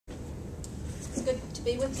It's good to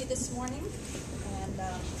be with you this morning, and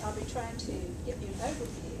I'll be trying to give you an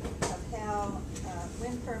overview of how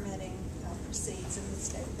wind permitting proceeds in the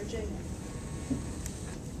state of Virginia.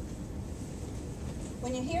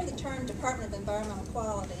 When you hear the term Department of Environmental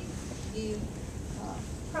Quality, you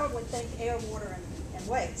probably think air, water, and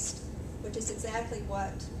waste, which is exactly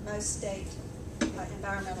what most state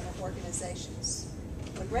environmental organizations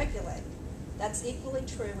would regulate. That's equally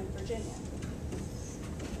true in Virginia.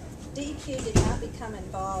 DEQ did not become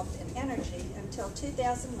involved in energy until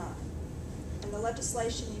 2009, and the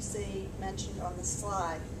legislation you see mentioned on the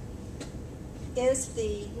slide is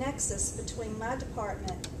the nexus between my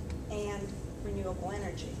department and renewable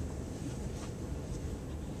energy.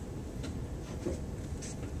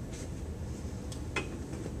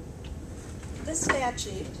 This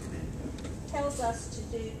statute tells us to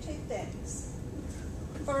do two things.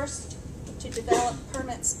 First, to develop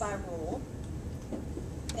permits by rule,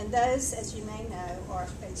 and those, as you may know, are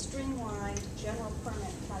a streamlined general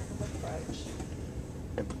permit type of approach.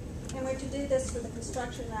 And we're to do this for the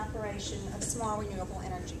construction and operation of small renewable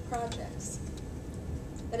energy projects.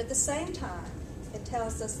 But at the same time, it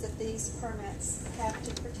tells us that these permits have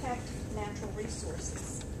to protect natural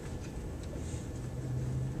resources.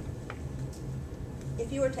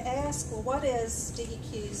 If you were to ask, well, what is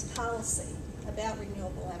DEQ's policy about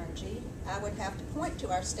renewable energy, I would have to point to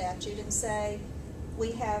our statute and say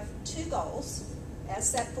we have two goals, as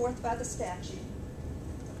set forth by the statute,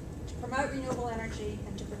 to promote renewable energy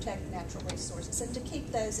and to protect natural resources, and to keep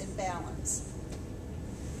those in balance.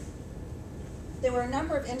 There were a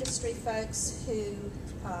number of industry folks who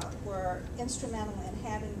were instrumental in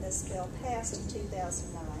having this bill passed in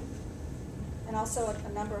 2009, and also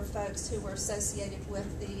a number of folks who were associated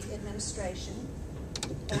with the administration,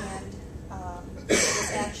 and it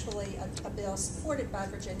was actually a bill supported by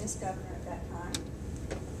Virginia's governor at that time.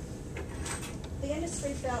 The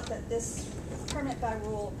industry felt that this permit by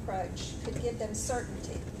rule approach could give them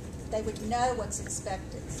certainty. They would know what's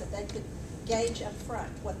expected, so they could gauge up front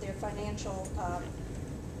what their financial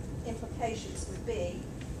implications would be.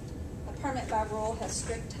 A permit by rule has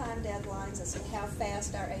strict time deadlines as to how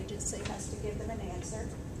fast our agency has to give them an answer,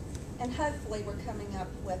 and hopefully we're coming up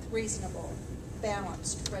with reasonable,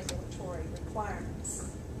 balanced regulatory requirements.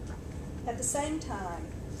 At the same time,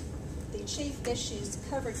 the chief issues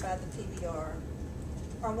covered by the PBR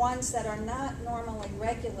are ones that are not normally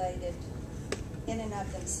regulated in and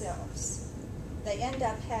of themselves. They end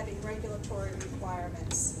up having regulatory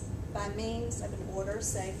requirements by means of an order,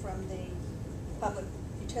 say from the Public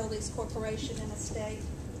Utilities Corporation in a state,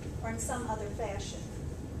 or in some other fashion.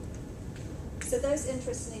 So those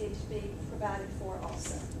interests needed to be provided for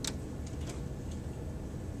also.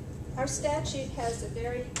 Our statute has a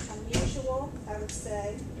very unusual, I would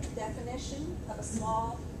say, definition of a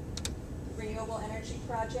small renewable energy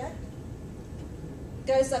project. It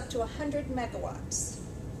goes up to 100 megawatts.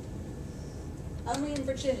 Only in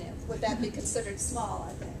Virginia would that be considered small,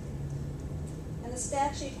 I think. And the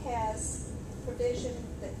statute has provision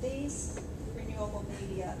that these renewable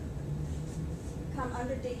media come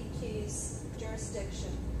under DEQ's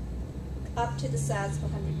jurisdiction up to the size of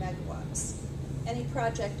 100 megawatts. Any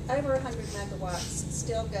project over 100 megawatts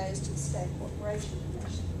still goes to the State Corporation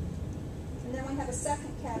Commission. And then we have a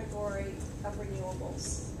second category of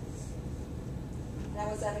renewables. And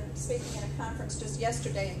I was speaking at a conference just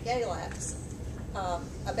yesterday in Galax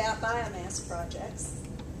about biomass projects.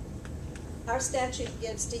 Our statute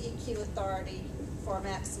gives DEQ authority for a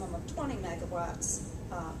maximum of 20 megawatts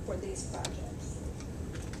for these projects.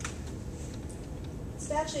 The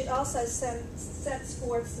statute also sets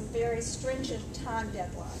forth some very stringent time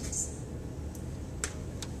deadlines.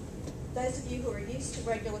 Those of you who are used to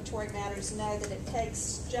regulatory matters know that it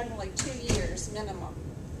takes generally 2 years minimum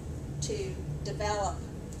to develop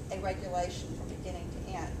a regulation from beginning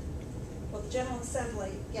to end. Well, the General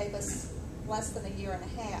Assembly gave us less than a year and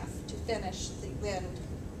a half to finish the wind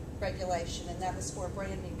regulation, and that was for a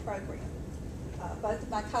brand new program. Both of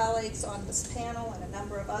my colleagues on this panel and a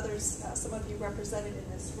number of others, some of you represented in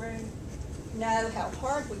this room, know how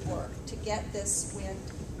hard we worked to get this wind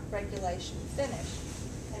regulation finished.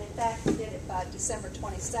 And in fact, we did it by December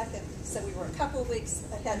 22nd, so we were a couple of weeks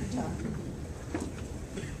ahead of time.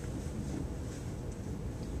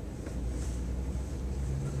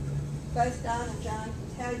 Both Don and John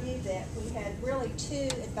can tell you that we had really two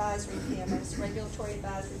advisory panels, regulatory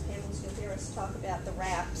advisory panels. You'll hear us talk about the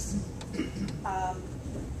RAPs.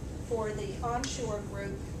 For the onshore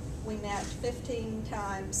group, we met 15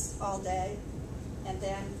 times all day, and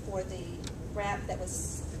then for the RAP that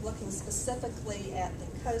was looking specifically at the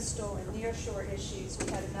coastal and nearshore issues,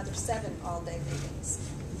 we had another 7 all-day meetings.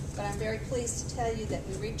 But I'm very pleased to tell you that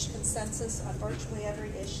we reached consensus on virtually every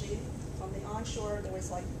issue. On the onshore, there was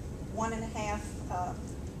like 1.5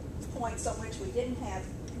 points on which we didn't have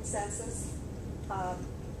consensus.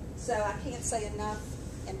 So I can't say enough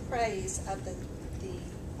in praise of the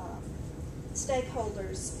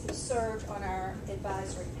stakeholders who served on our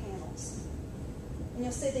advisory panels. And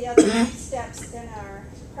you'll see the other steps in our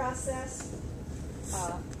process,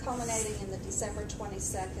 culminating in the December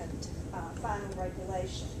 22nd final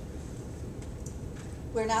regulation.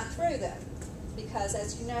 We're not through though, because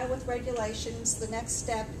as you know with regulations, the next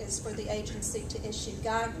step is for the agency to issue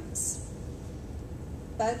guidance,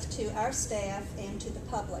 both to our staff and to the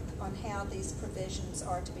public, on how these provisions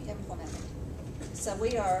are to be implemented. So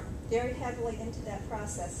we are very heavily into that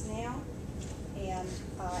process now, and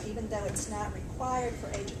even though it's not required for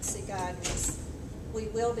agency guidance, we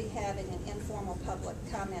will be having an informal public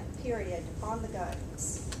comment period on the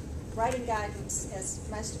guidance. Writing guidance, as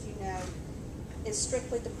most of you know, is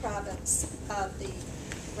strictly the province of the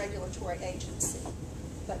regulatory agency.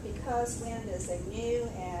 But because wind is a new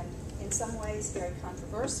and in some ways very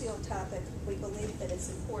controversial topic, we believe that it's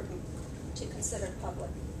important to consider public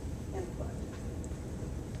input.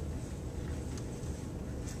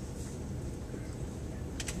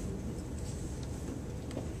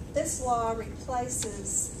 This law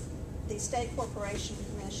replaces the State Corporation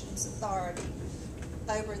Commission's authority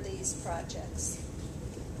over these projects.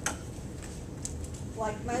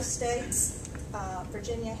 Like most states,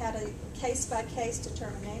 Virginia had a case-by-case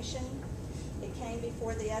determination. It came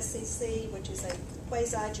before the SEC, which is a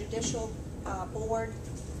quasi-judicial board,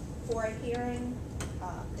 for a hearing.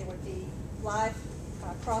 There would be live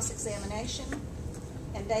cross-examination,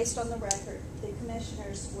 and based on the record, the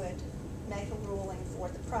commissioners would make a ruling for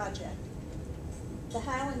the project. The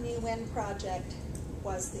Highland New Wind project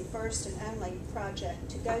was the first and only project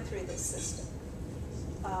to go through this system.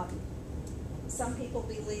 Some people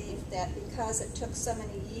believe that because it took so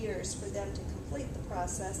many years for them to complete the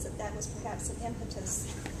process, that was perhaps an impetus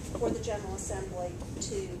for the General Assembly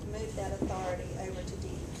to move that authority over to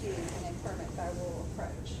DEQ in a permit by rule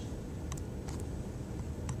approach.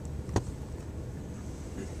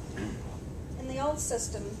 In the old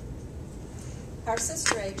system, our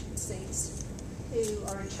sister agencies, who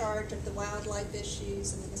are in charge of the wildlife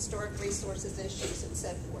issues and the historic resources issues and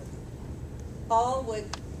so forth, all would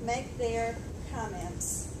make their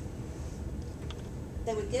comments.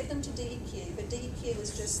 They would give them to DEQ, but DEQ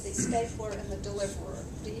was just the stapler and the deliverer.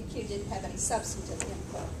 DEQ didn't have any substantive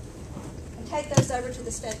input. And take those over to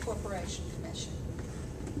the State Corporation Commission.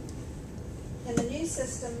 In the new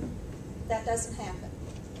system, that doesn't happen.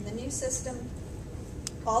 In the new system,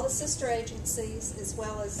 all the sister agencies, as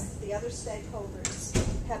well as the other stakeholders,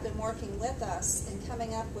 have been working with us in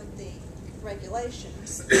coming up with the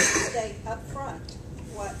regulations to state up front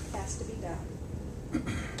what has to be done.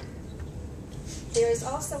 There is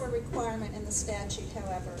also a requirement in the statute,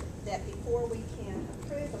 however, that before we can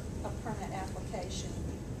approve a permit application,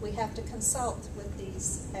 we have to consult with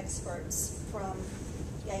these experts from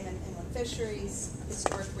Game and Inland Fisheries,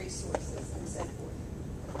 Historic Resources, and so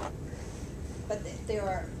forth. But there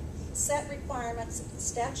are set requirements that the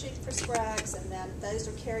statute prescribes, and then those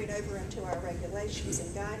are carried over into our regulations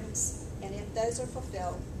and guidance, and if those are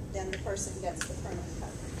fulfilled, then the person gets the permit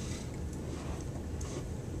coverage.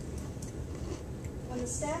 When the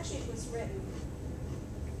statute was written,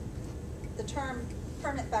 the term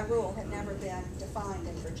permit by rule had never been defined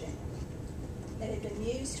in Virginia. It had been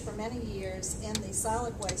used for many years in the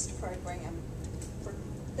solid waste program for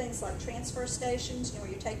things like transfer stations, where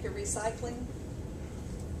you take your recycling.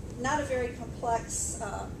 Not a very complex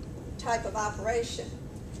type of operation.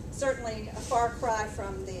 Certainly a far cry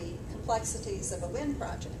from the complexities of a wind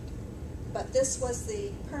project. But this was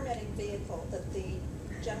the permitting vehicle that the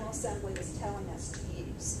General Assembly was telling us to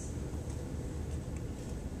use.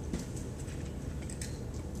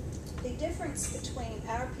 The difference between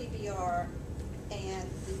our PBR and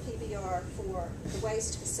the PBR for the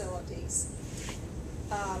waste facilities,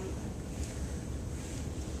 I'll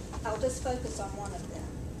just focus on one of them.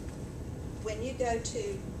 When you go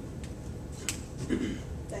to,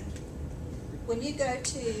 thank you. When you go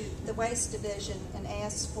to the waste division and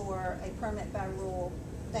ask for a permit by rule,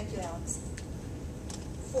 thank you, Alex,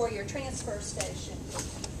 for your transfer station,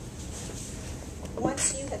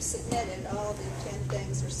 once you have submitted all the 10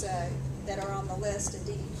 things or so that are on the list and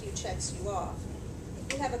DEQ checks you off,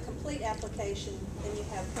 if you have a complete application, then you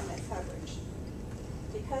have permit coverage.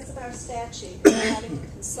 Because of our statute, we're having to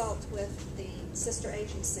consult with the sister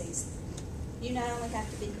agencies. You not only have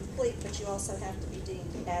to be complete, but you also have to be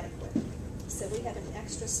deemed adequate. So we have an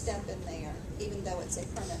extra step in there, even though it's a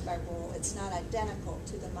permit by rule. It's not identical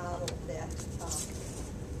to the model that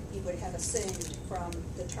you would have assumed from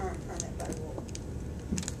the term permit by rule.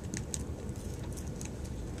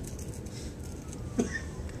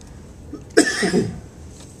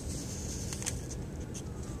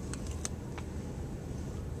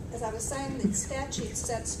 As I was saying, the statute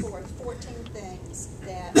sets forth 14 things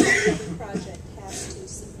that every project has to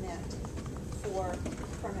submit for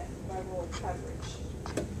permit by rule coverage.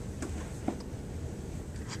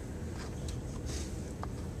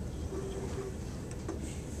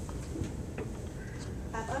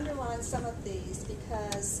 I've underlined some of these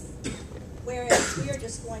because whereas we are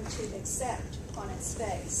just going to accept on its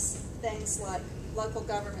face things like local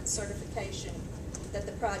government certification that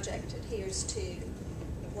the project adheres to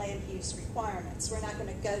land use requirements, we're not going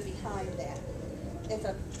to go behind that. If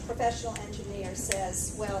a professional engineer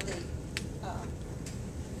says, well, the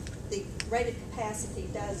rated capacity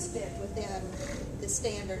does fit within the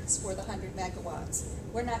standards for the 100 megawatts,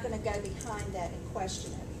 we're not going to go behind that and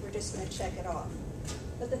question it. We're just going to check it off.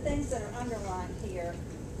 But the things that are underlined here,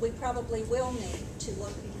 we probably will need to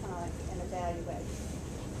look behind and evaluate.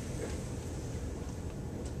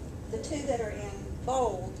 The two that are in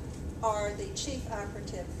bold are the chief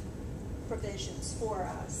operative provisions for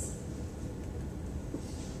us.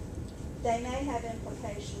 They may have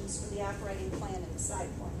implications for the operating plan and the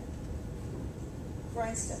site plan. For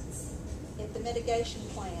instance, if the mitigation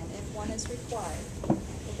plan, if one is required,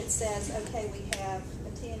 if it says, okay, we have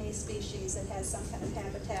a T&E species that has some kind of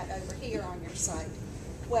habitat over here on your site,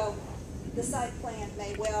 well, the site plan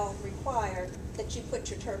may well require that you put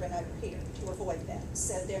your turbine over here to avoid that.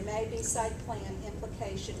 So there may be site plan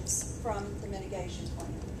implications from the mitigation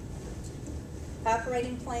plan.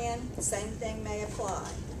 Operating plan, the same thing may apply.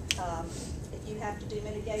 If you have to do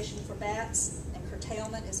mitigation for bats and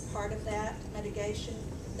curtailment is part of that mitigation,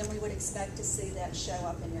 then we would expect to see that show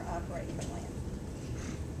up in your operating plan.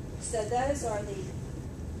 So those are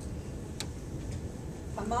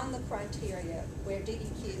among the criteria where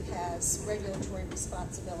DEQ has regulatory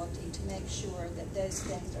responsibility to make sure that those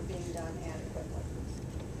things are being done adequately.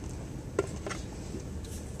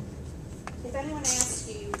 If anyone asks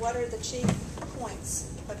you what are the chief points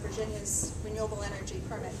of Virginia's renewable energy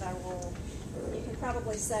permit by rule, you can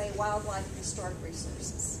probably say wildlife and historic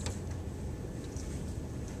resources.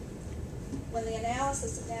 When the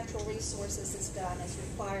analysis of natural resources is done as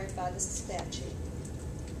required by the statute,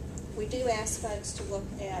 we do ask folks to look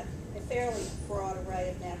at a fairly broad array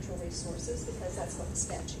of natural resources because that's what the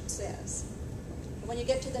statute says. And when you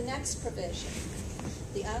get to the next provision,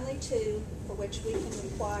 the only two for which we can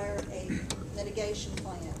require a mitigation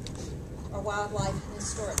plan are wildlife and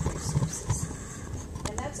historic resources.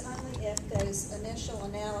 And that's only if those initial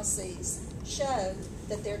analyses show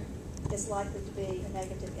that there is likely to be a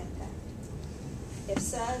negative impact. If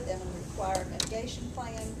so, then we require a mitigation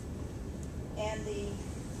plan, and the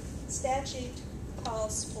statute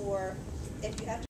calls for, if you have to